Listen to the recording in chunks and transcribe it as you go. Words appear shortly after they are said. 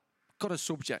got a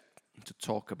subject to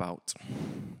talk about,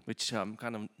 which I'm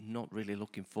kind of not really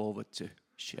looking forward to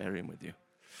sharing with you.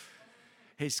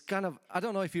 It's kind of, I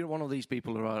don't know if you're one of these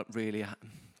people who are really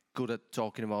good at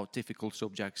talking about difficult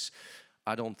subjects.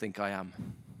 I don't think I am.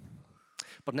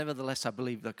 But nevertheless, I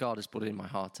believe that God has put it in my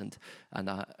heart, and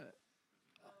I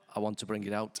want to bring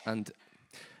it out. And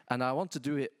I want to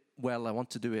do it well. I want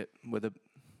to do it with a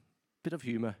bit of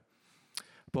humor.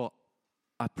 But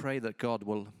I pray that God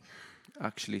will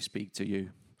actually speak to you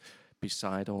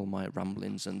beside all my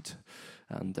ramblings and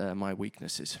my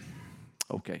weaknesses.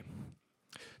 Okay.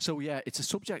 So yeah, it's a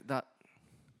subject that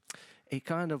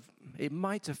it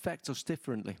might affect us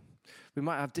differently. We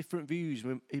might have different views.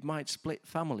 It might split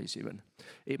families even.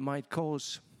 It might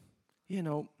cause,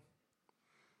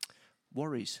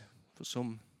 worries for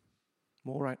some,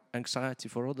 more anxiety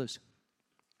for others.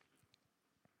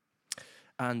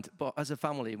 But as a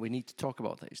family, we need to talk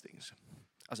about these things.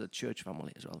 As a church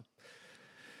family as well.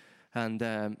 And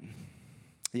I'm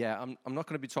not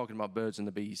going to be talking about birds and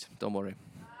the bees, don't worry.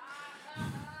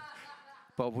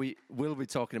 But we will be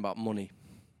talking about money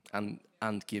and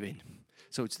giving.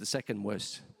 So it's the second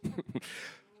worst.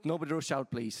 Nobody rush out,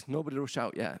 please. Nobody rush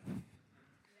out yet.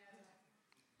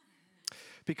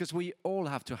 Because we all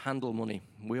have to handle money.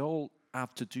 We all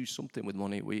have to do something with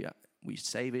money. We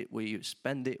save it, we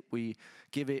spend it, we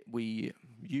give it, we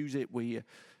use it,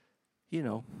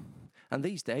 And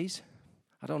these days,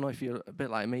 I don't know if you're a bit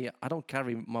like me, I don't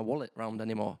carry my wallet around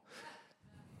anymore.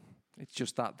 It's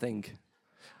just that thing.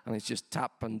 And it's just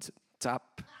tap and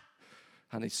tap.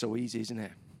 And it's so easy, isn't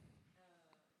it?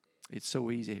 It's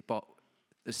so easy. But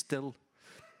there's still,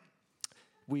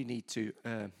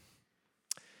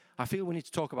 I feel we need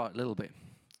to talk about it a little bit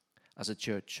as a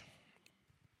church.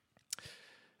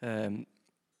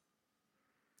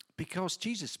 Because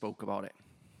Jesus spoke about it.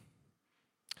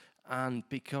 And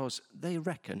because they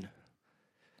reckon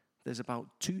there's about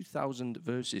 2,000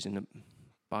 verses in the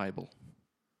Bible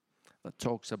that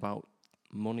talks about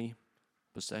money,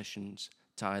 possessions,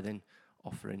 tithing,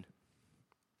 offering.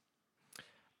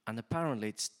 And apparently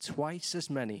it's twice as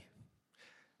many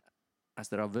as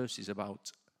there are verses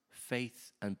about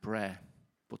faith and prayer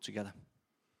put together.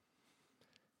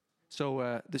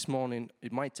 So this morning,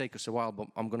 it might take us a while, but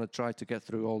I'm going to try to get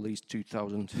through all these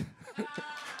 2,000.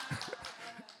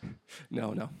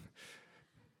 No.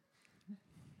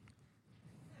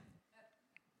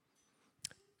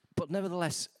 But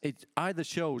nevertheless, it either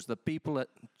shows that people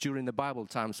during the Bible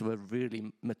times were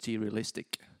really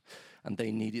materialistic and they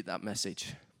needed that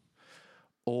message.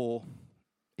 Or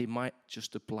it might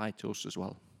just apply to us as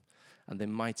well. And they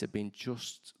might have been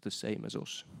just the same as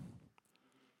us.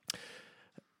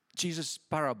 Jesus'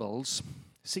 parables,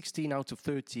 16 out of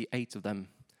 38 of them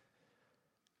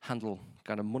handle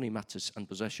kind of money matters and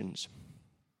possessions.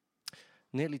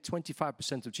 Nearly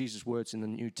 25% of Jesus' words in the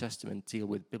New Testament deal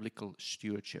with biblical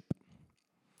stewardship.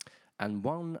 And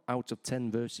 1 out of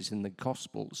 10 verses in the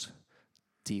Gospels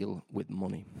deal with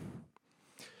money.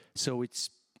 So it's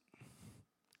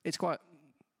quite,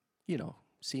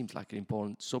 seems like an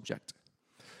important subject.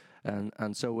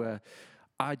 And so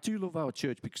I do love our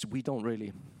church because we don't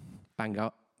really bang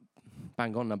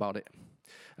on about it.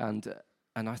 And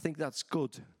I think that's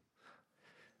good.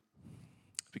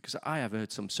 Because I have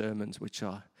heard some sermons which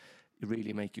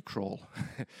really make you crawl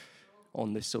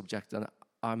on this subject. And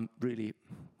I'm really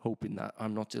hoping that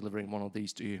I'm not delivering one of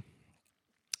these to you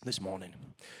this morning.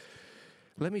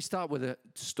 Let me start with a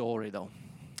story, though.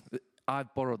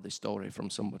 I've borrowed this story from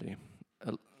somebody,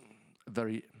 a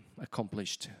very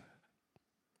accomplished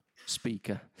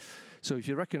speaker. So if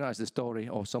you recognize the story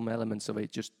or some elements of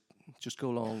it, just go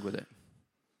along with it.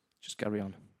 Just carry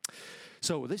on.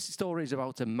 So this story is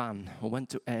about a man who went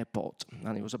to airport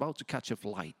and he was about to catch a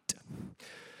flight.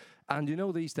 And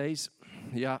these days,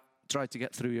 try to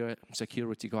get through your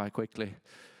security quite quickly.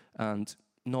 And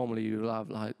normally you'll have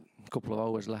like a couple of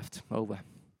hours left over.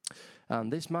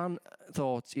 And this man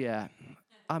thought,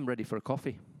 I'm ready for a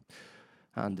coffee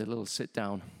and a little sit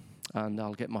down. And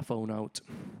I'll get my phone out.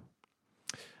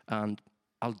 And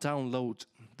I'll download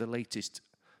the latest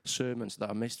sermons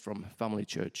that I missed from Family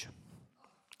Church.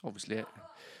 Obviously,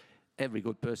 every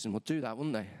good person would do that,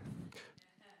 wouldn't they?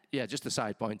 Yeah, just a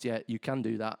side point. Yeah, you can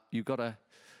do that. We've got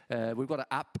an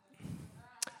app,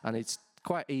 and it's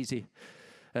quite easy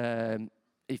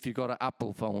if you've got an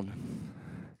Apple phone.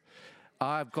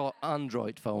 I've got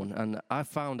Android phone, and I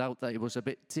found out that it was a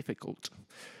bit difficult.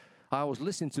 I was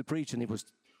listening to preach, and it was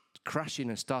crashing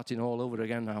and starting all over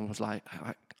again. I was like,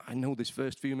 I know this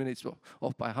first few minutes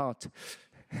off by heart.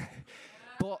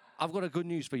 But I've got a good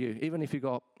news for you. Even if you've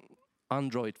got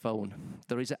Android phone,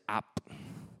 there is an app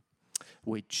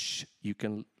which you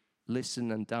can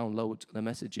listen and download the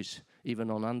messages,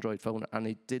 even on Android phone, and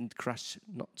it didn't crash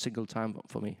not a single time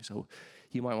for me. So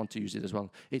you might want to use it as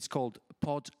well. It's called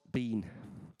Podbean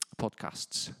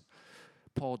Podcasts.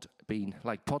 Podbean,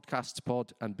 like podcasts,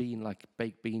 pod, and bean, like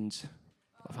baked beans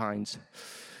of Heinz.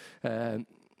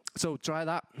 So try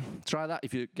that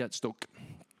if you get stuck.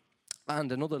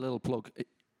 And another little plug,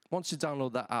 once you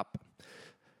download that app,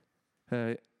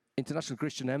 International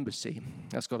Christian Embassy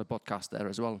has got a podcast there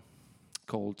as well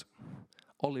called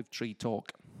Olive Tree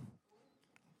Talk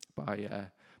by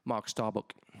Mark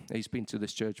Starbuck. He's been to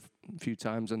this church a few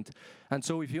times. And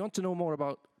so if you want to know more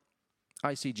about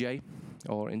ICJ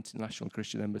or International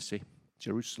Christian Embassy,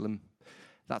 Jerusalem,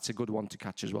 that's a good one to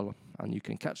catch as well. And you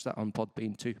can catch that on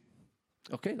Podbean too.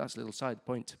 Okay, that's a little side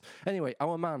point. Anyway,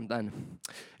 our man then,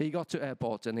 he got to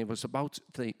airport and he was about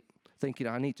thinking,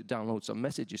 I need to download some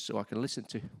messages so I can listen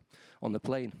to on the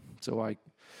plane, so I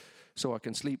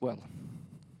can sleep well.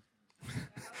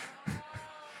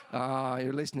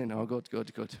 You're listening. Oh,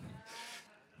 good.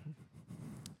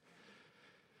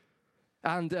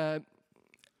 And,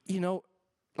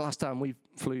 last time I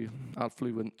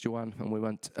flew with Joanne and we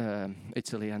went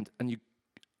Italy, and you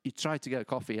try to get a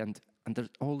coffee, and there's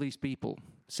all these people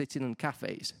sitting in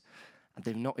cafes, and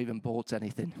they've not even bought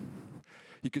anything.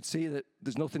 You could see that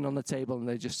there's nothing on the table, and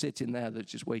they're just sitting there. They're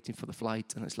just waiting for the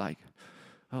flight, and it's like,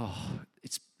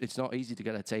 it's not easy to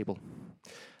get a table.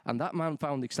 And that man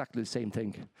found exactly the same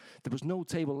thing. There was no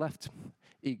table left.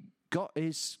 He got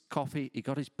his coffee, he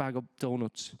got his bag of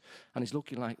donuts, and he's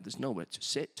looking like there's nowhere to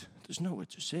sit.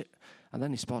 And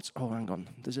then he spots, hang on,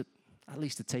 there's at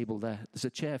least a table there. There's a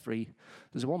chair free.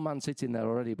 There's one man sitting there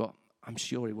already, but I'm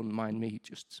sure he wouldn't mind me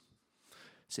just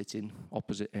sitting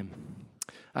opposite him.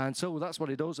 And so that's what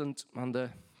he does, and the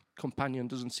companion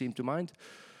doesn't seem to mind.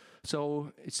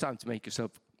 So it's time to make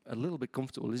yourself a little bit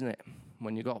comfortable, isn't it?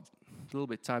 When you've got a little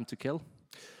bit of time to kill.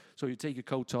 So you take your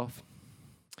coat off,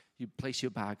 you place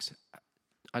your bags.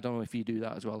 I don't know if you do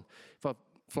that as well. If I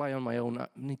fly on my own, I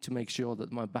need to make sure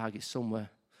that my bag is somewhere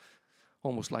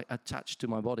almost like attached to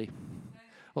my body.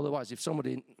 Otherwise, if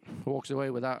somebody walks away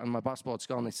with that and my passport's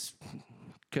gone, it's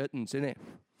curtains, innit?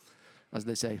 As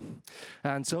they say.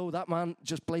 And so that man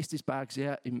just placed his bags, he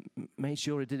made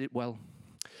sure he did it well.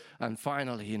 And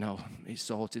finally, he's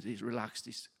sorted, he's relaxed,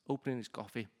 he's opening his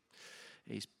coffee,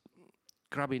 he's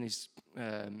grabbing his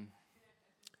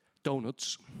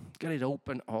donuts, get it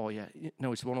open.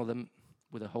 It's one of them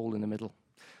with a hole in the middle.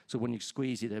 So when you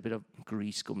squeeze it, a bit of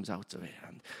grease comes out of it,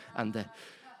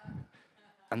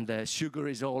 and the sugar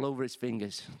is all over his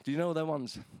fingers. Do you know them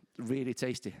ones? Really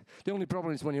tasty. The only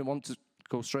problem is when you want to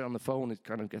go straight on the phone, it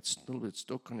kind of gets a little bit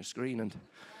stuck on the screen, and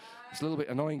it's a little bit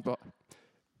annoying. But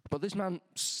this man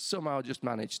somehow just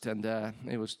managed, and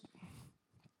he was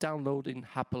downloading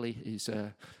happily his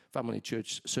family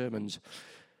church sermons.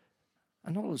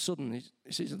 And all of a sudden,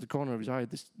 he sees at the corner of his eye,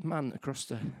 this man across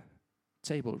the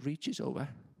table reaches over,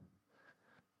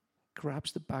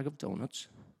 grabs the bag of donuts,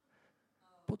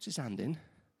 puts his hand in,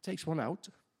 takes one out,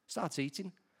 starts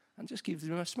eating, and just gives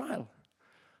him a smile.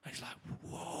 And he's like,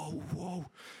 whoa.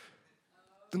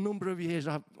 The number of years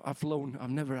I've flown,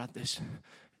 I've never had this.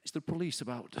 Is the police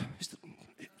about?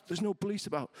 There's no police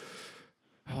about.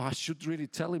 I should really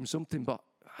tell him something, but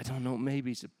I don't know,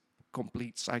 maybe he's a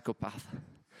complete psychopath.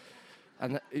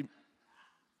 And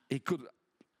it could,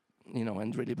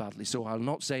 end really badly. So I'll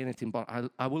not say anything, but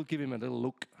I will give him a little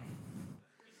look.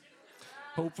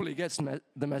 Hopefully he gets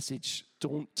the message,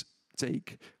 don't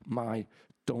take my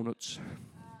donuts.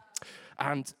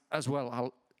 And as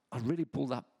well, I'll really pull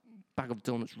that bag of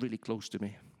donuts really close to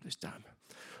me this time.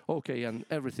 Okay, and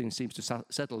everything seems to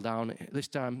settle down. This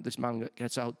time, this man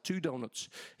gets out 2 donuts.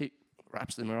 He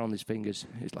wraps them around his fingers.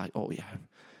 He's like,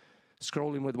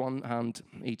 scrolling with one hand,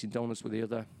 eating donuts with the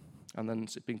other, and then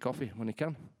sipping coffee when he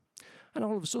can. And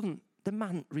all of a sudden, the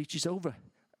man reaches over,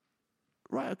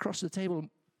 right across the table,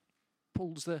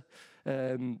 pulls the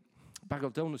bag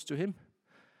of donuts to him,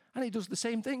 and he does the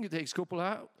same thing. He takes a couple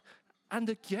out, and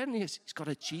again, he's got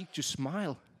a cheek to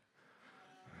smile.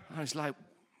 And it's like,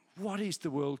 what is the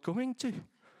world coming to?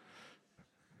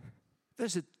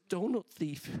 There's a donut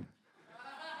thief.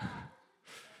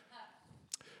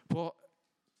 But,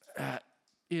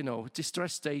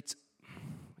 distress state,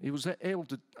 he was able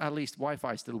to, at least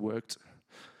Wi-Fi still worked,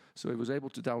 so he was able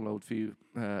to download a few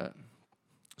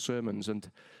sermons,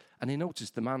 and he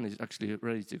noticed the man is actually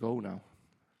ready to go now.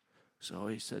 So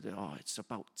he said, it's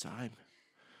about time,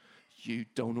 you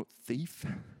donut thief.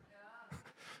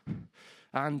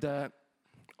 And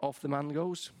off the man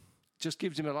goes, just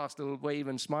gives him a last little wave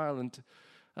and smile,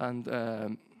 and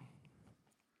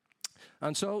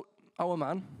so our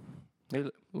man, He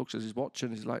looks at his watch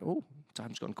and he's like, oh,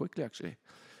 time's gone quickly, actually.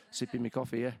 Sipping my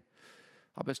coffee, yeah.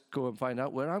 I best go and find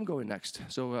out where I'm going next.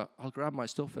 So I'll grab my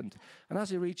stuff. And as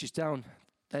he reaches down,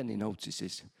 then he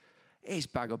notices his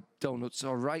bag of donuts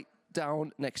are right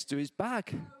down next to his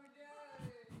bag.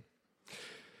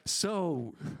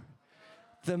 So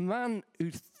the man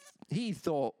who he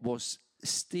thought was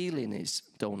stealing his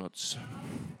donuts,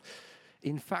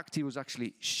 in fact, he was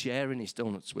actually sharing his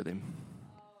donuts with him.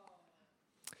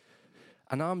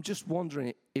 And I'm just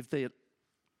wondering if they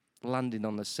landed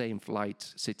on the same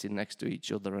flight, sitting next to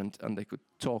each other, and they could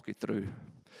talk it through.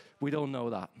 We don't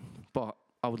know that, but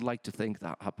I would like to think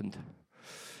that happened.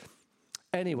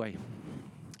 Anyway,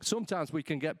 sometimes we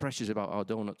can get precious about our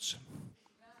donuts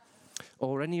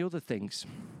or any other things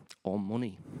or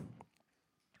money.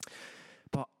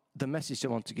 But the message I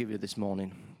want to give you this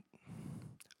morning,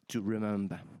 to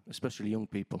remember, especially young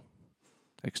people,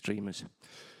 extremists,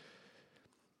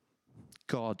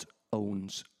 God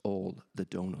owns all the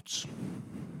donuts.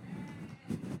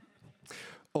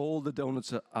 All the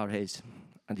donuts are his.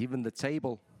 And even the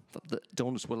table that the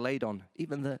donuts were laid on,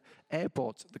 even the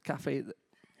airport, the cafe.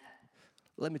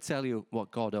 Let me tell you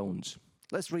what God owns.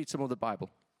 Let's read some of the Bible.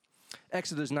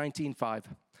 Exodus 19:5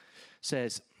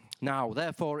 says, now,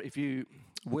 therefore, if you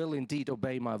will indeed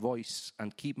obey my voice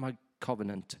and keep my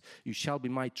covenant, you shall be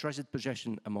my treasured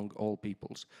possession among all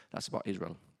peoples. That's about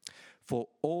Israel. For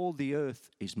all the earth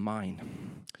is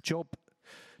mine. Job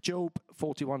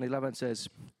 41:11 says,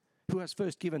 who has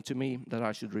first given to me that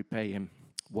I should repay him?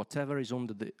 Whatever is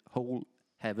under the whole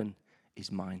heaven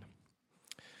is mine.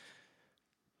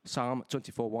 Psalm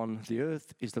 24:1, the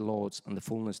earth is the Lord's and the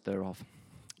fullness thereof,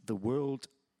 the world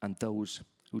and those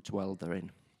who dwell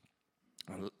therein.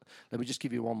 And let me just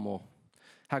give you one more.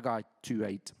 Haggai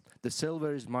 2:8, the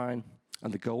silver is mine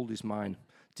and the gold is mine,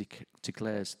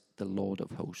 declares the Lord of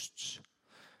hosts.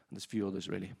 And there's a few others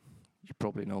really. You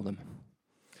probably know them.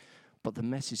 But the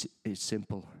message is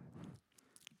simple.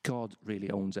 God really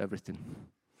owns everything.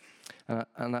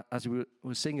 And as we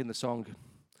were singing the song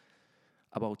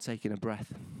about taking a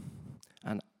breath,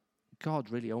 and God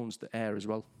really owns the air as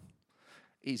well.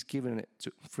 He's given it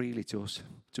freely to us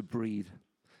to breathe.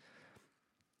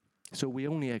 So we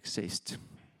only exist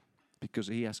because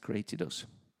he has created us.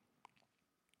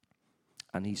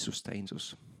 And he sustains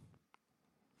us.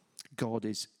 God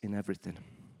is in everything.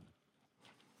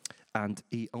 And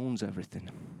he owns everything.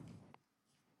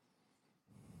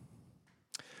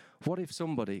 What if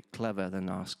somebody clever then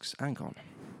asks, hang on,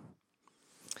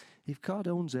 if God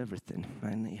owns everything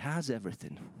and he has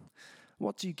everything,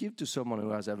 what do you give to someone who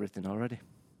has everything already?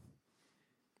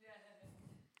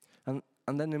 And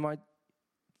then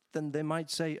they might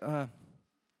say,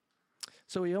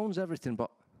 so he owns everything,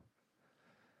 but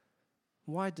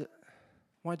why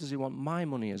does he want my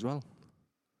money as well?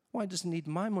 Why does he need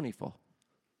my money for?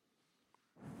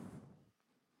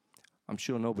 I'm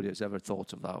sure nobody has ever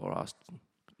thought of that or asked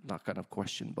that kind of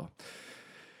question,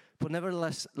 but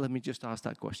nevertheless, let me just ask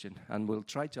that question, and we'll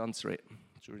try to answer it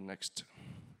during the next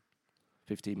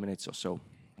 15 minutes or so.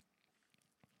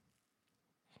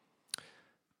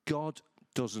 God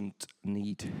doesn't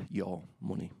need your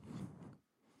money.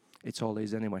 It's all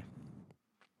his anyway.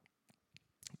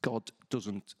 God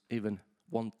doesn't even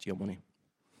want your money.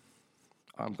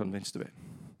 I'm convinced of it.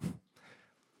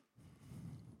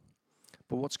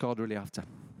 But what's God really after?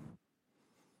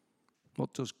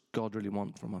 What does God really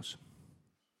want from us?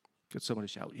 Could somebody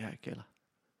shout, yeah, Kayla?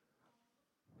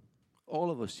 All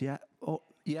of us, yeah. Oh,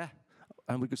 yeah.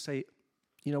 And we could say,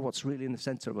 you know, what's really in the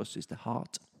center of us is the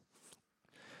heart.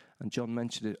 And John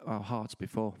mentioned it, our hearts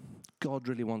before. God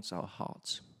really wants our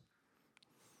hearts.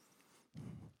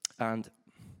 And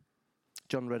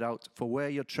John read out, for where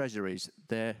your treasure is,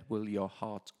 there will your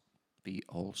heart be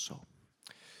also.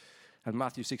 And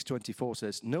Matthew 6:24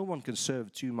 says, no one can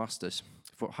serve two masters,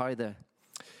 for either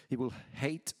he will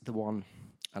hate the one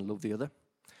and love the other,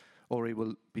 or he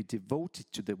will be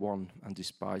devoted to the one and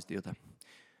despise the other.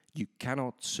 You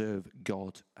cannot serve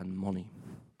God and money.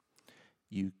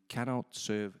 You cannot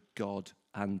serve God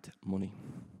and money.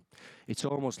 It's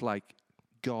almost like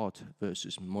God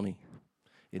versus money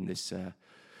in this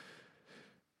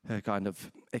kind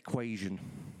of equation.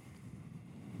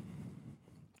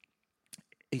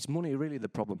 Is money really the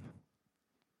problem?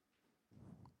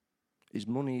 Is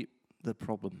money the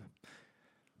problem?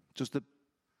 Does the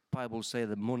Bible say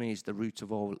that money is the root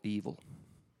of all evil?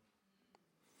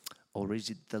 Or is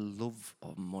it the love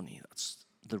of money that's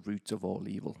the root of all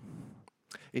evil?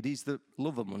 It is the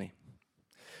love of money.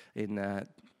 In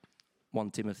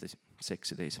 1 Timothy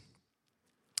 6 it is.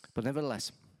 But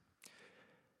nevertheless,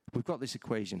 we've got this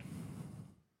equation.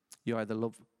 You either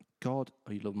love God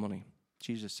or you love money.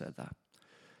 Jesus said that.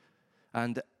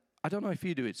 And I don't know if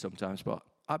you do it sometimes, but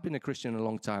I've been a Christian a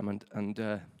long time,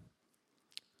 and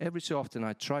every so often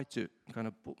I try to kind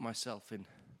of put myself in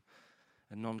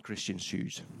a non-Christian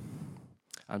shoes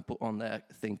and put on their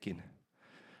thinking.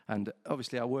 And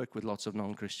obviously I work with lots of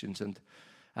non-Christians,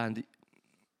 and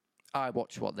I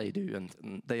watch what they do,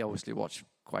 and they obviously watch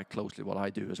quite closely what I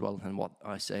do as well and what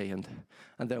I say, and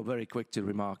they're very quick to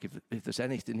remark if there's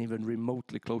anything even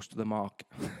remotely close to the mark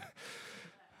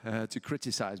to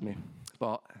criticize me.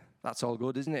 But that's all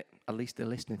good, isn't it? At least they're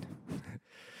listening.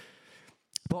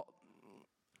 But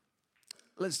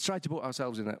let's try to put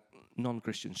ourselves in a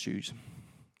non-Christian shoes.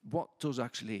 What does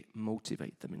actually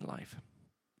motivate them in life?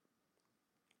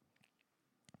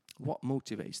 What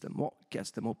motivates them? What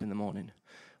gets them up in the morning?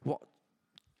 What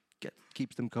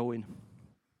keeps them going?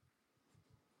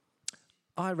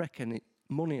 I reckon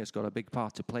money has got a big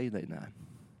part to play in there,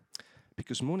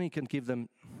 because money can give them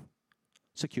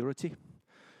security,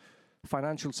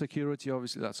 financial security.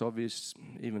 Obviously, that's obvious.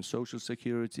 Even social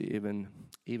security,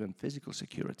 even physical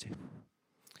security.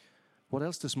 What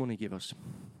else does money give us?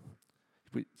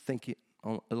 If we think it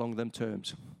along them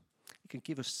terms, it can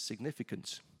give us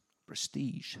significance,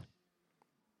 prestige.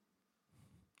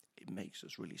 It makes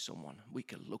us really someone. We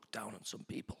can look down on some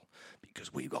people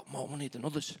because we've got more money than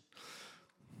others.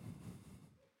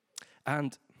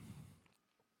 And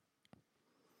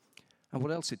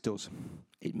what else it does?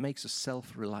 It makes us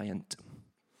self-reliant.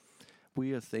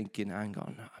 We are thinking, hang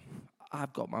on,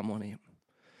 I've got my money.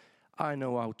 I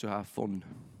know how to have fun.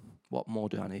 What more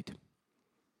do I need?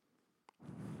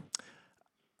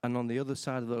 And on the other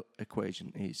side of the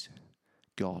equation is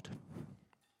God.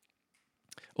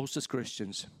 Us as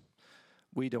Christians,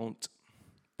 we don't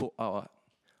put our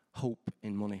hope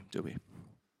in money, do we?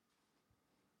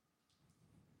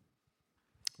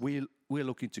 We're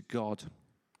looking to God,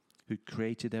 who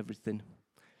created everything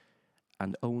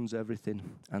and owns everything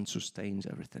and sustains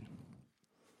everything.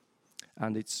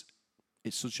 And it's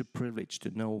such a privilege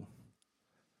to know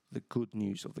the good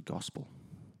news of the gospel.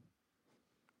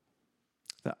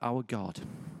 That our God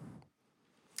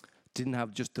didn't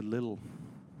have just a little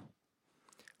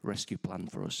rescue plan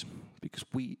for us, because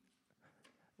we,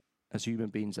 as human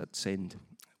beings that sinned,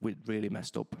 we really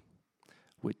messed up.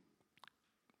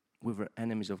 We were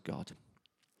enemies of God.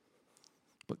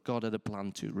 But God had a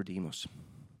plan to redeem us.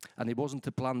 And it wasn't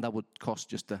a plan that would cost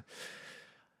just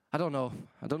I don't know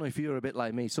if you're a bit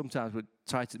like me. Sometimes we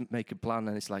try to make a plan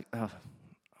and it's like, I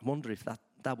wonder if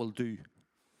that will do.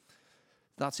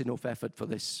 That's enough effort for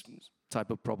this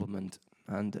type of problem.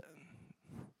 And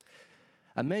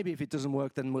maybe if it doesn't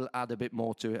work, then we'll add a bit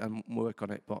more to it and work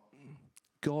on it. But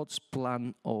God's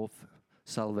plan of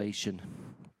salvation,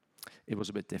 it was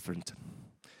a bit different.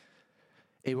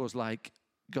 It was like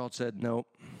God said, no,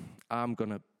 I'm going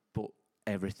to put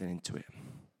everything into it.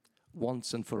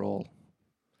 Once and for all.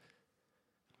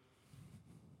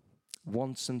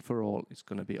 Once and for all, it's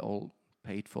going to be all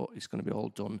paid for. It's going to be all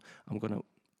done. I'm going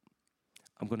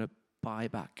to buy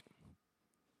back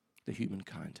the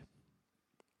humankind.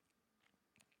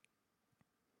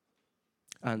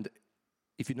 And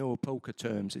if you know poker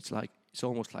terms, it's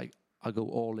almost like I go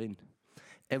all in.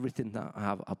 Everything that I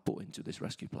have, I put into this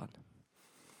rescue plan.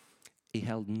 He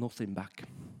held nothing back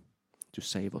to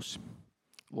save us.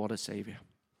 What a savior.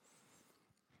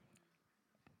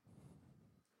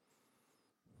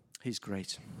 He's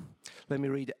great. Let me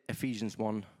read Ephesians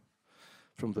 1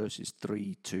 from verses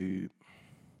 3 to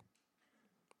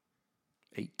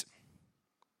 8.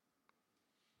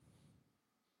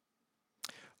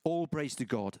 All praise to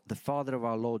God, the Father of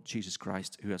our Lord Jesus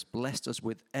Christ, who has blessed us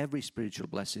with every spiritual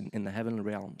blessing in the heavenly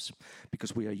realms,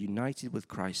 because we are united with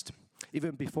Christ.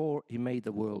 Even before he made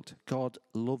the world, God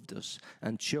loved us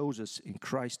and chose us in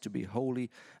Christ to be holy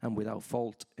and without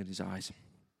fault in his eyes.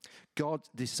 God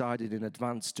decided in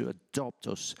advance to adopt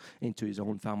us into his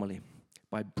own family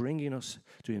by bringing us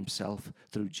to himself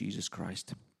through Jesus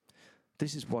Christ.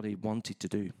 This is what he wanted to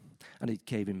do, and it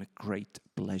gave him a great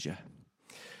pleasure.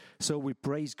 So we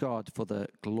praise God for the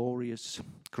glorious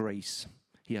grace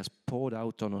he has poured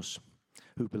out on us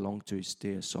who belong to his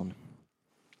dear Son.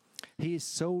 He is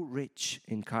so rich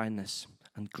in kindness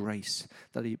and grace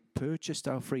that he purchased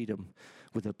our freedom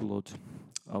with the blood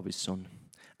of his Son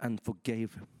and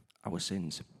forgave our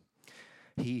sins.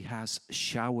 He has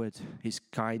showered his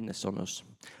kindness on us,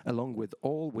 along with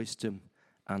all wisdom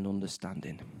and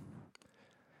understanding.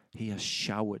 He has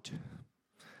showered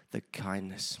the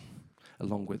kindness,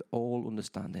 along with all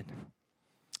understanding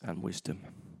and wisdom.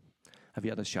 Have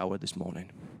you had a shower this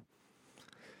morning?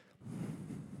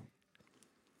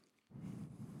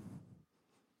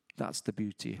 That's the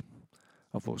beauty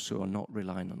of us who are not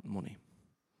relying on money.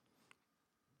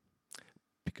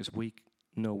 because we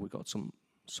know we got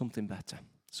something better,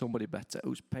 somebody better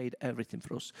who's paid everything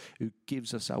for us, who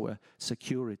gives us our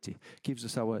security, gives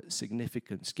us our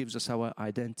significance, gives us our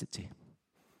identity.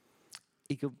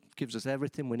 He gives us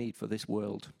everything we need for this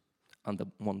world and the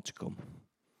one to come.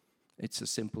 It's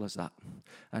as simple as that.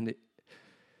 And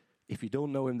if you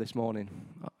don't know him this morning,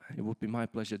 it would be my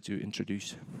pleasure to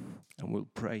introduce, and we'll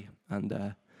pray, and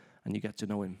you get to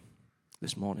know him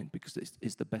this morning, because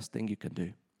it's the best thing you can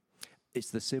do. It's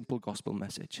the simple gospel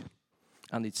message,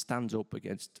 and it stands up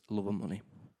against love and money.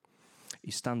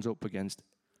 It stands up against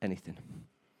anything.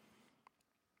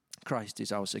 Christ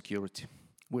is our security.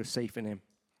 We're safe in him.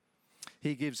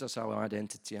 He gives us our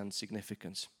identity and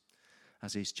significance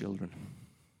as his children.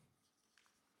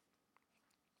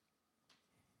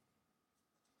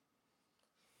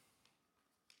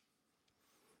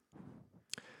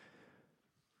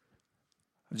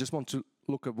 I just want to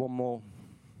look at one more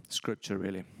scripture,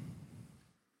 really.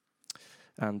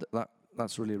 And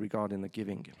that's really regarding the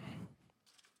giving.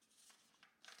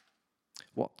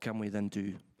 What can we then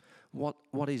do?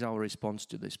 What is our response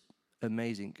to this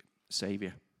amazing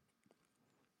Saviour?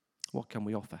 What can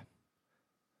we offer?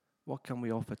 What can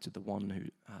we offer to the one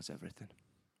who has everything?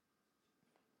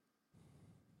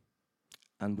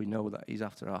 And we know that he's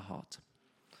after our heart.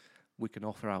 We can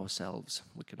offer ourselves.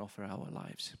 We can offer our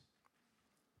lives.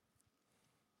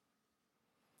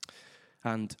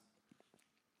 And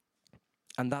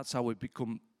that's how we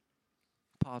become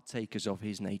partakers of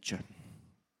his nature.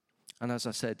 And as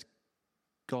I said,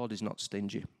 God is not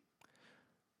stingy.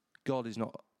 God is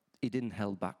not, he didn't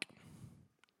hold back.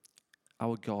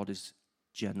 Our God is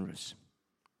generous.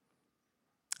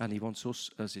 And he wants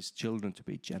us as his children to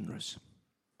be generous.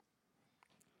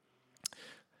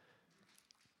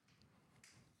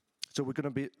 So we're going to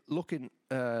be looking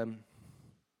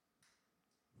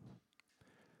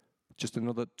just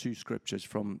another two scriptures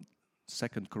from 2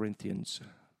 Corinthians,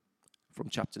 from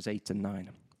chapters 8 and 9.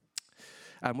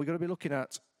 And we're going to be looking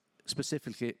at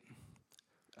specifically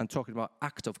and talking about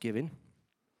act of giving.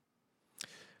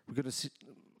 We're going to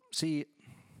see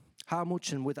how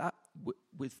much and with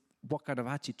what kind of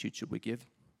attitude should we give,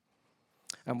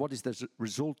 and what is the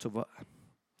result of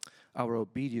our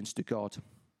obedience to God,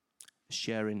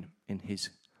 sharing in his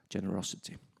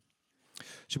generosity.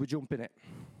 Should we jump in it?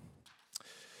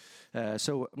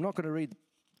 So I'm not going to read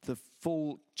the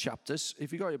full chapters.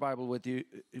 If you got your Bible with you,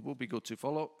 it will be good to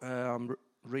follow. I'm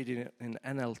reading it in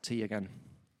NLT again,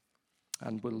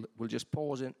 and we'll just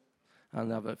pause it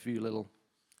and have a few little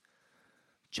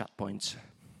chat points.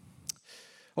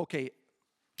 Okay,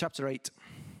 chapter 8,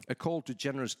 a call to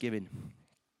generous giving.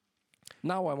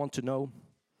 Now I want to know,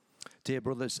 dear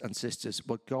brothers and sisters,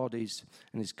 what God is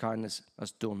and his kindness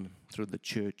has done through the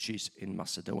churches in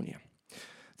Macedonia.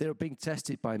 They are being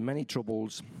tested by many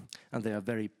troubles, and they are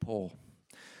very poor.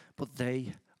 But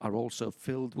they are also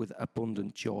filled with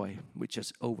abundant joy, which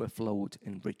has overflowed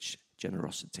in rich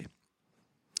generosity.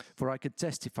 For I could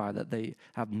testify that they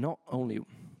have not only...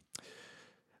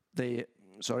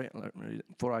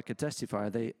 For I could testify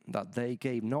that they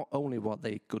gave not only what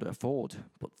they could afford,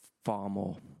 but far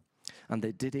more. And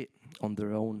they did it on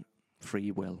their own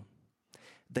free will.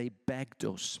 They begged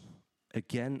us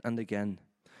again and again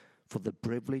for the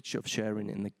privilege of sharing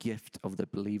in the gift of the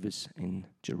believers in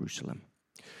Jerusalem.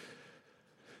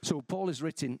 So Paul is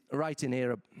writing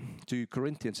here to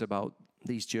Corinthians about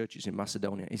these churches in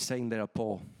Macedonia. He's saying they are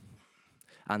poor.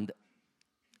 And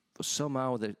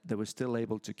somehow they were still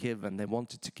able to give, and they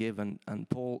wanted to give, and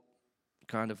Paul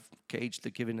kind of gauged the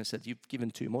giving and said, you've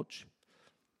given too much.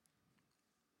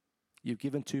 You've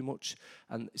given too much.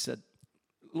 And he said,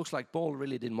 looks like Paul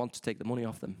really didn't want to take the money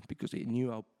off them because he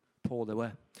knew how poor they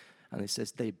were. And he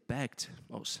says they begged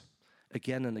us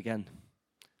again and again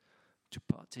to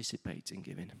participate in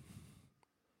giving.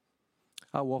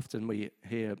 How often we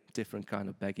hear different kind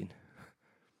of begging.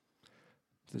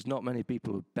 There's not many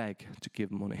people who beg to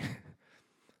give money.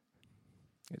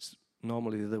 It's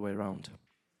normally the other way around.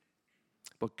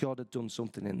 But God had done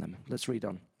something in them. Let's read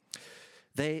on.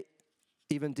 They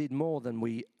even did more than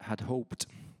we had hoped,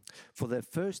 for their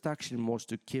first action was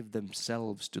to give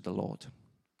themselves to the Lord.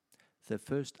 Their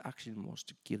first action was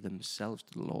to give themselves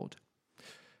to the Lord.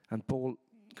 And Paul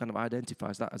kind of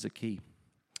identifies that as a key.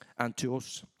 And to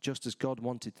us, just as God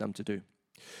wanted them to do.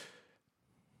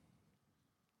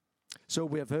 So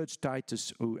we have urged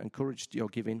Titus, who encouraged your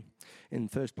giving, in the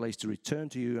first place to return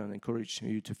to you and encourage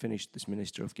you to finish this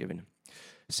ministry of giving.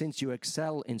 Since you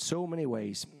excel in so many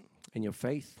ways, in your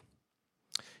faith,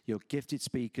 your gifted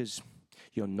speakers,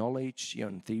 your knowledge, your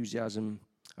enthusiasm,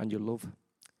 and your love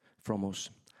from us,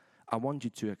 I want you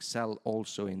to excel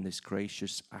also in this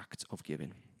gracious act of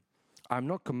giving. I'm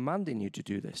not commanding you to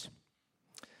do this,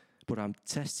 but I'm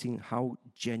testing how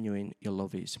genuine your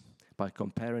love is by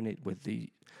comparing it with the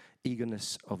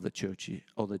eagerness of the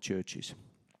other churches.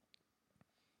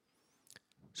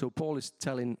 So Paul is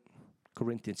telling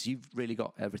Corinthians, you've really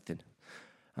got everything.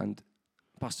 And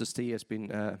Pastor Steve has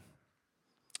been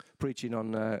preaching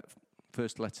on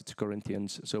first letter to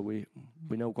Corinthians, so we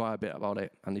know quite a bit about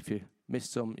it. And if you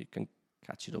missed some, you can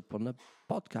catch it up on the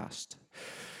podcast.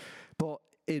 But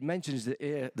it mentions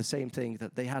the same thing,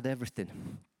 that they had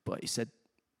everything. But he said,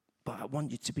 but I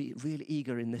want you to be really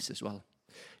eager in this as well.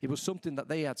 It was something that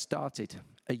they had started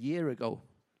a year ago.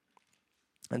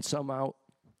 And somehow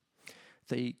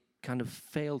they kind of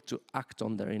failed to act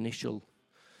on their initial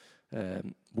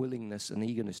willingness and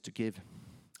eagerness to give.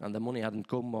 And the money hadn't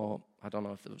come, or I don't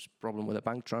know if there was a problem with a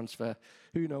bank transfer.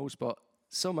 Who knows? But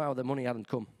somehow the money hadn't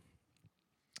come.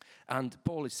 And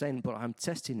Paul is saying, but I'm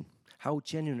testing how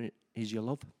genuine is your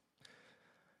love.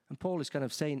 And Paul is kind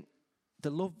of saying, the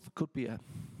love could be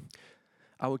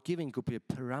our giving could be a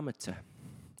parameter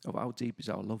of how deep is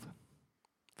our love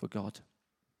for God.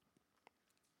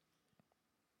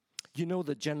 You know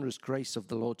the generous grace of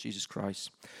the Lord Jesus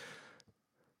Christ.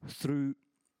 Though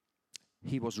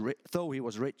he was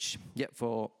rich, yet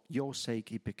for your sake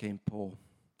he became poor,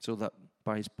 so that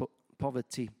by his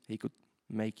poverty he could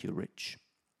make you rich.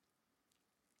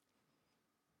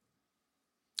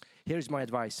 Here is my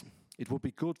advice. It would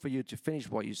be good for you to finish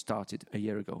what you started a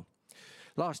year ago.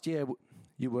 Last year,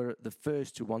 you were the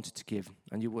first who wanted to give,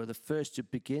 and you were the first to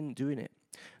begin doing it.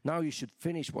 Now you should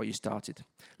finish what you started.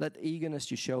 Let the eagerness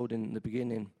you showed in the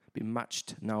beginning be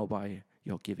matched now by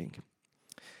your giving.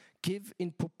 Give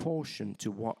in proportion to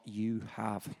what you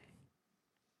have.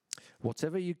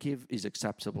 Whatever you give is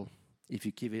acceptable if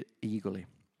you give it eagerly.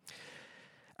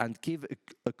 And give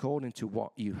according to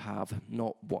what you have,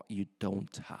 not what you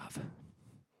don't have.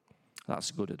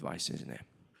 That's good advice, isn't it?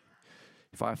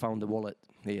 If I found the wallet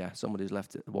here, somebody's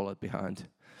left the wallet behind.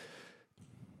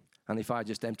 And if I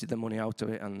just emptied the money out of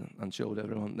it and showed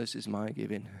everyone, this is my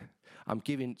giving. I'm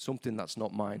giving something that's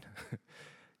not mine.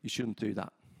 You shouldn't do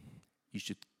that. You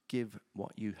should give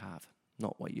what you have,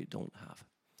 not what you don't have.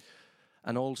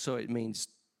 And also it means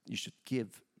you should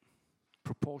give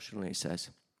proportionally, it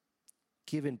says.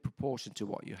 Give in proportion to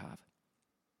what you have.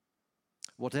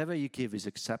 Whatever you give is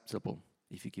acceptable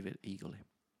if you give it eagerly.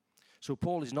 So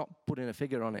Paul is not putting a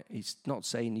figure on it. He's not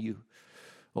saying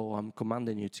I'm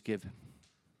commanding you to give.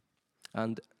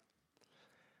 And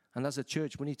as a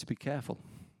church, we need to be careful.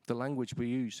 The language we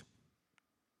use.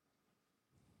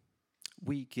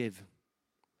 We give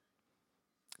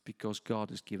because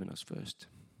God has given us first.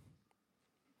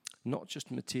 Not just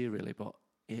materially, but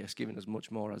he has given us much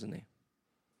more, hasn't he?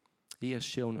 He has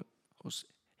shown us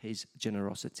his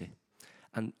generosity.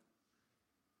 And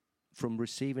from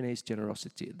receiving his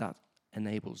generosity, that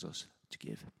enables us to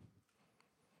give.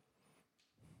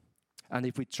 And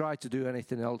if we try to do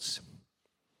anything else,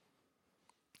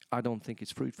 I don't think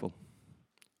it's fruitful.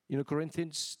 You know,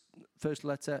 Corinthians, first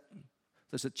letter,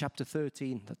 there's a chapter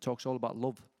 13 that talks all about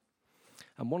love.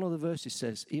 And one of the verses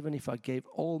says, even if I gave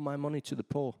all my money to the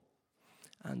poor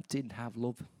and didn't have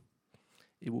love,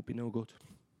 it would be no good.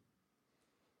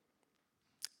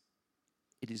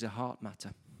 It is a heart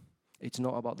matter. It's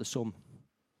not about the sum.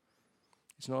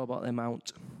 It's not about the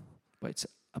amount, but it's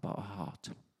about a heart.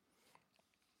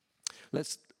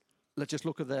 Let's just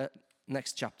look at the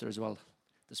next chapter as well.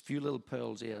 There's a few little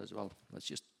pearls here as well. Let's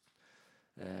just,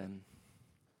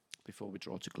 before we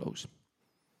draw to close.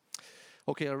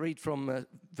 Okay, I'll read from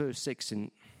verse 6 in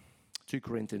 2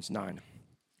 Corinthians 9.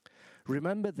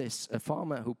 Remember this, a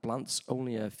farmer who plants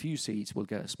only a few seeds will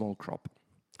get a small crop.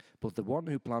 But the one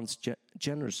who plants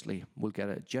generously will get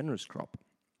a generous crop.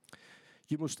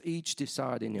 You must each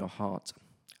decide in your heart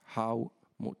how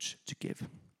much to give.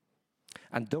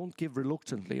 And don't give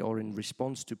reluctantly or in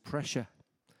response to pressure.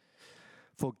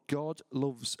 For God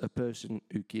loves a person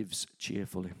who gives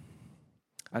cheerfully.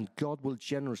 And God will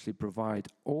generously provide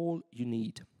all you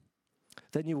need.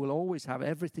 Then you will always have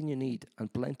everything you need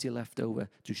and plenty left over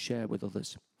to share with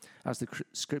others. As the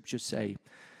scriptures say,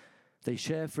 they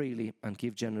share freely and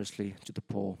give generously to the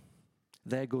poor.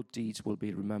 Their good deeds will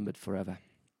be remembered forever.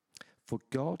 For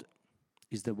God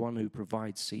is the one who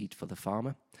provides seed for the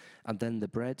farmer and then the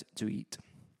bread to eat.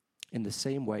 In the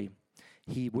same way,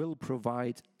 he will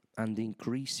provide and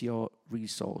increase your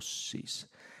resources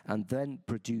and then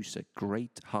produce a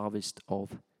great harvest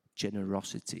of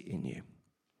generosity in you.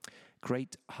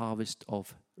 Great harvest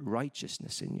of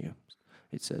righteousness in you,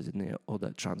 it says in the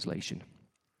other translation.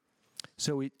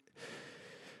 So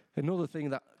another thing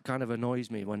that kind of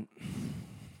annoys me when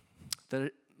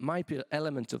might be an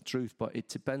element of truth, but it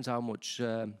depends how much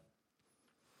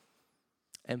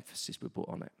emphasis we put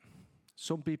on it.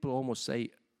 Some people almost say,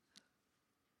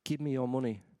 give me your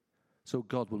money so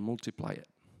God will multiply it.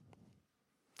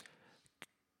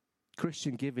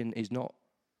 Christian giving is not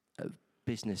a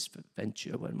business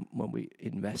venture when we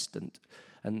invest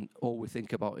and all we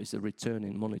think about is the return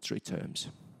in monetary terms.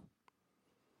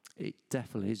 It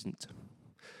definitely isn't.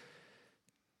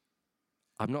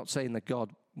 I'm not saying that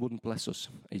God wouldn't bless us.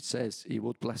 It says he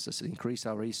would bless us, increase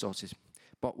our resources.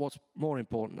 But what's more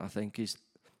important, I think, is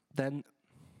then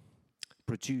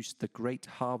produce the great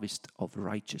harvest of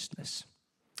righteousness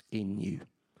in you.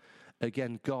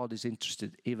 Again, God is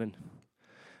interested, even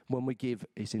when we give,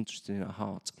 he's interested in our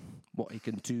heart, what he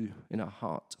can do in our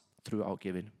heart through our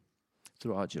giving,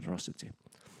 through our generosity.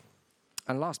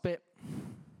 And last bit,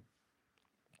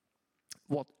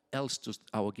 what else does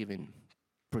our giving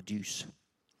produce?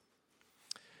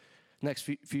 Next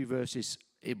few verses,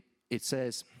 it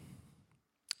says,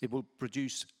 it will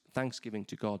produce thanksgiving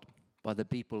to God by the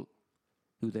people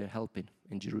who they're helping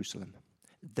in Jerusalem.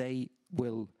 They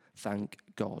will thank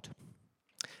God.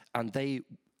 And they,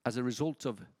 as a result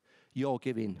of your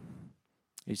giving,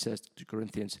 he says to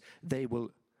Corinthians, they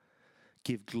will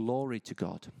give glory to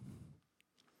God.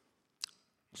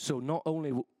 So not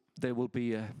only they will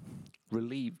be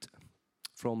relieved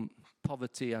from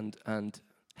poverty and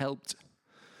helped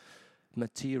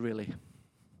materially,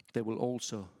 they will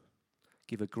also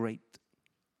give a great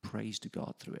praise to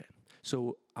God through it.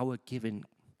 So our giving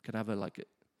can have a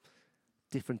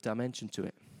different dimension to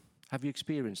it. Have you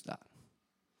experienced that?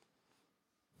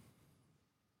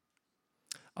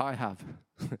 I have.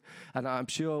 And I'm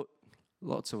sure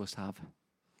lots of us have.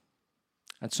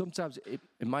 And sometimes it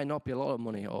might not be a lot of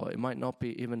money, or it might not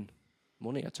be even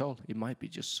money at all. It might be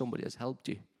just somebody has helped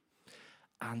you.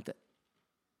 And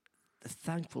the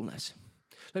thankfulness.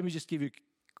 Let me just give you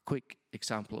a quick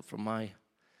example from my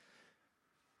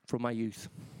youth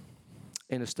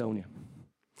in Estonia.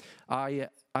 I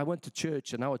went to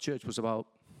church, and our church was about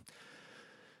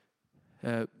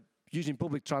using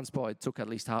public transport. It took at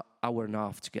least an hour and a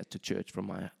half to get to church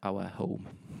from our home,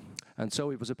 and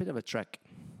so it was a bit of a trek,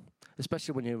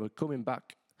 especially when you were coming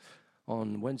back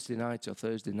on Wednesday night or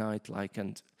Thursday night,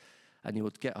 and you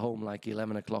would get home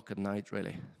 11 o'clock at night,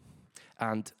 really.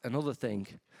 And another thing,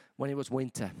 when it was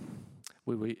winter,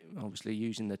 we were obviously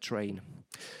using the train.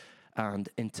 And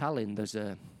in Tallinn,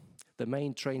 the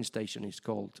main train station is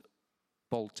called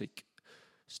Baltic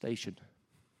Station.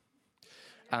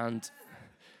 And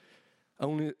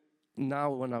only now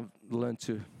when I've learned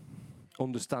to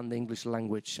understand the English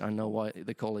language, I know why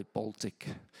they call it Baltic.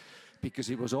 Because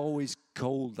it was always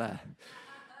cold there.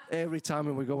 Every time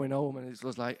when we're going home, and it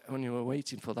was like when you were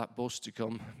waiting for that bus to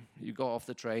come, you got off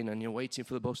the train and you're waiting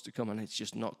for the bus to come and it's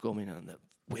just not coming and the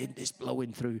wind is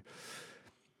blowing through.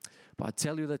 But I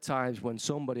tell you the times when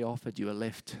somebody offered you a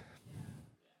lift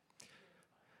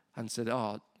and said,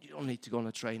 oh, you don't need to go on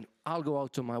a train. I'll go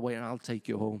out on my way and I'll take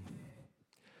you home.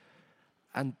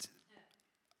 And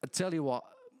I tell you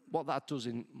what that does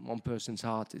in one person's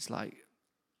heart is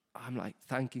I'm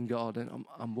thanking God, and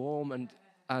I'm warm and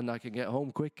I can get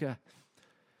home quicker.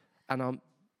 And I'm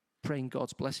praying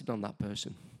God's blessing on that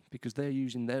person because they're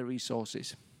using their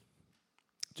resources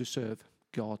to serve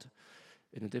God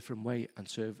in a different way and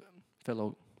serve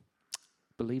fellow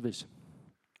believers.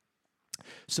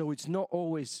 So it's not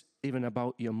always even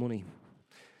about your money.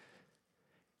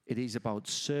 It is about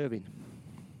serving.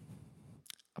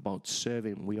 About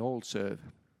serving. We all serve.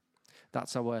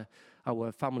 That's our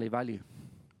family value.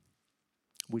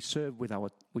 We serve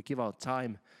we give our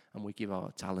time and we give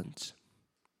our talents.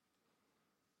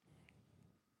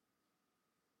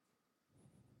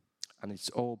 And it's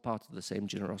all part of the same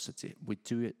generosity. We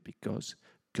do it because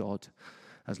God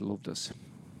has loved us.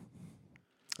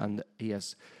 And He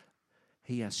has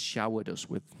showered us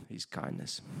with His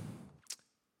kindness.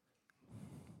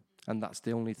 And that's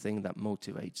the only thing that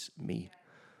motivates me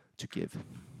to give.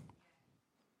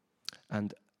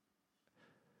 And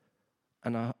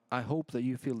I hope that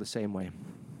you feel the same way.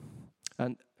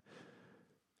 And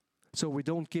so we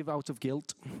don't give out of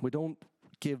guilt. We don't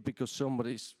give because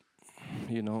somebody's,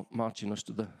 marching us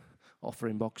to the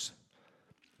offering box.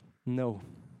 No.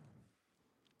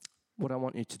 What I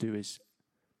want you to do is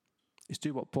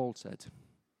do what Paul said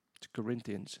to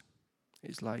Corinthians.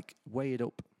 It's weigh it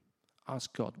up.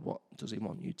 Ask God, what does He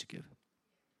want you to give?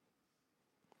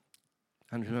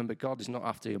 And remember, God is not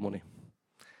after your money.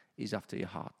 He's after your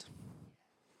heart.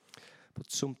 But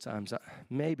sometimes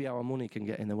maybe our money can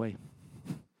get in the way.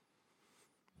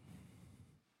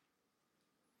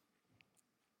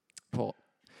 But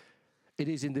it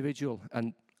is individual.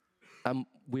 And And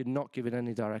we're not giving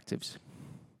any directives.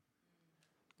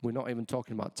 We're not even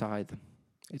talking about tithe.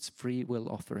 It's free will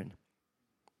offering.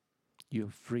 You're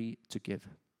free to give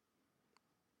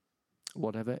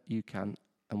whatever you can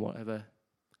and whatever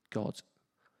God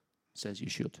says you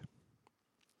should.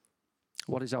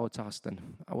 What is our task then?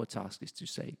 Our task is to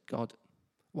say, God,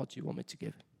 what do you want me to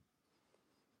give?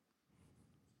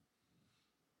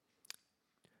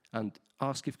 And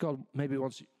ask if God maybe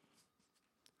wants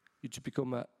you to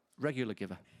become a regular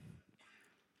giver.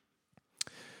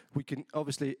 We can,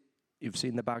 obviously, you've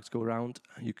seen the bags go around.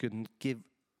 You can give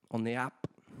on the app.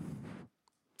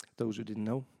 Those who didn't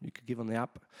know, you could give on the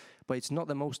app. But it's not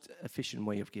the most efficient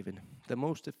way of giving. The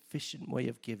most efficient way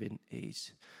of giving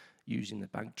is using the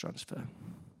bank transfer.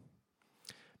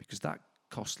 Because that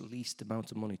costs the least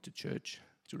amount of money to church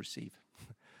to receive.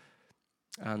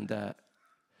 And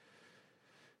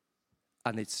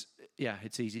it's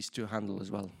easiest to handle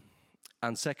as well.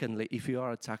 And secondly, if you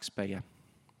are a taxpayer,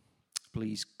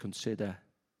 please consider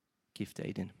gift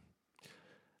aiding.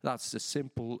 That's a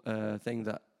simple thing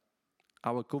that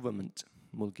our government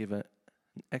will give an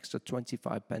extra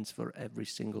 25 pence for every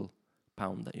single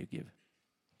pound that you give.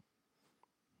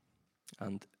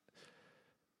 And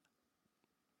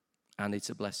it's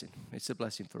a blessing. It's a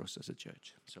blessing for us as a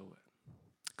church. So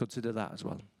consider that as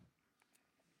well.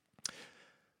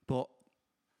 But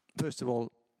first of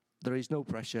all, there is no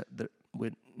pressure.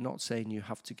 We're not saying you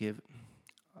have to give.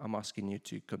 I'm asking you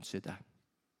to consider.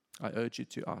 I urge you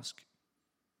to ask.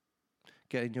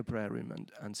 Get in your prayer room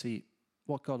and see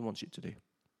what God wants you to do.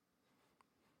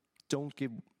 Don't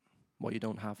give what you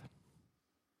don't have.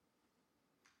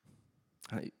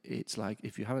 It's like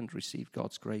if you haven't received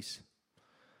God's grace,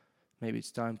 maybe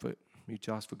it's time for you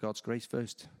to ask for God's grace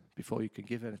first before you can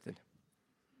give anything.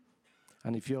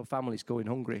 And if your family's going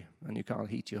hungry and you can't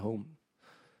heat your home,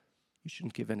 you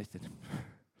shouldn't give anything.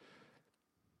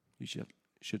 You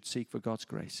should seek for God's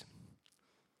grace.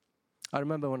 I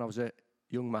remember when I was a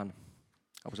young man,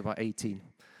 I was about 18,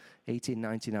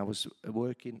 19, I was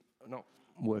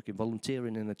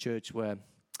volunteering in a church where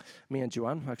me and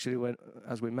Joanne actually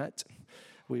as we met.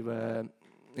 We were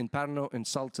in Pärnu, in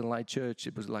Salt and Light Church.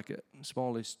 It was like a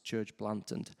smallest church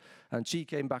plant. And she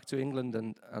came back to England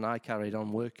and I carried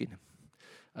on working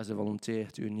as a volunteer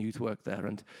doing youth work there.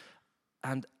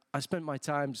 And I spent my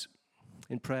times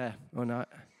in prayer and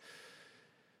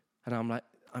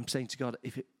I'm saying to God,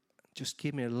 just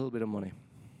give me a little bit of money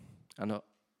and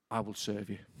I will serve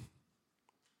you.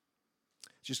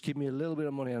 Just give me a little bit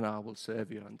of money and I will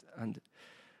serve you. And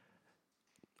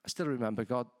I still remember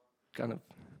God kind of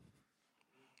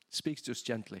speaks to us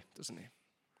gently, doesn't he?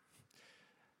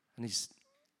 And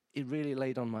it really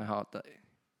laid on my heart that,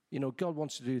 God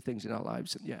wants to do things in our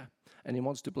lives, and he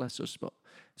wants to bless us, but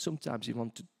sometimes he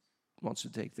wants to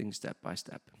take things step by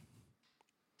step.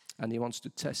 And he wants to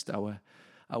test our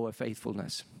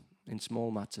faithfulness in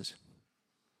small matters.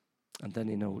 And then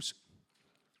he knows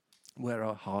where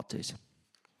our heart is.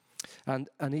 And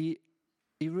he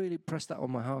really pressed that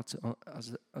on my heart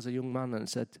as a young man and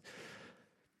said,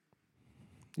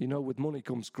 with money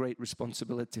comes great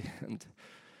responsibility.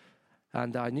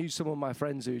 And I knew some of my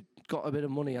friends who got a bit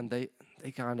of money and they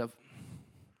kind of,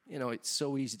 it's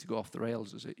so easy to go off the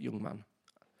rails as a young man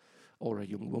or a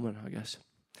young woman, I guess.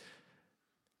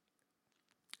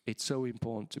 It's so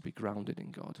important to be grounded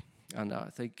in God. And I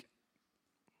think,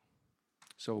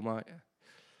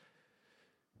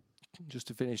 just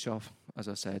to finish off, as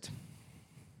I said,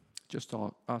 just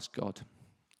ask God,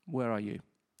 where are you?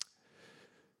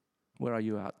 Where are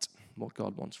you at? What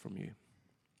God wants from you.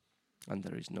 And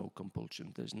there is no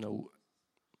compulsion. There's no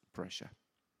pressure.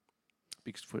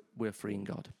 Because we're free in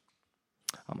God.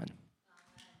 Amen.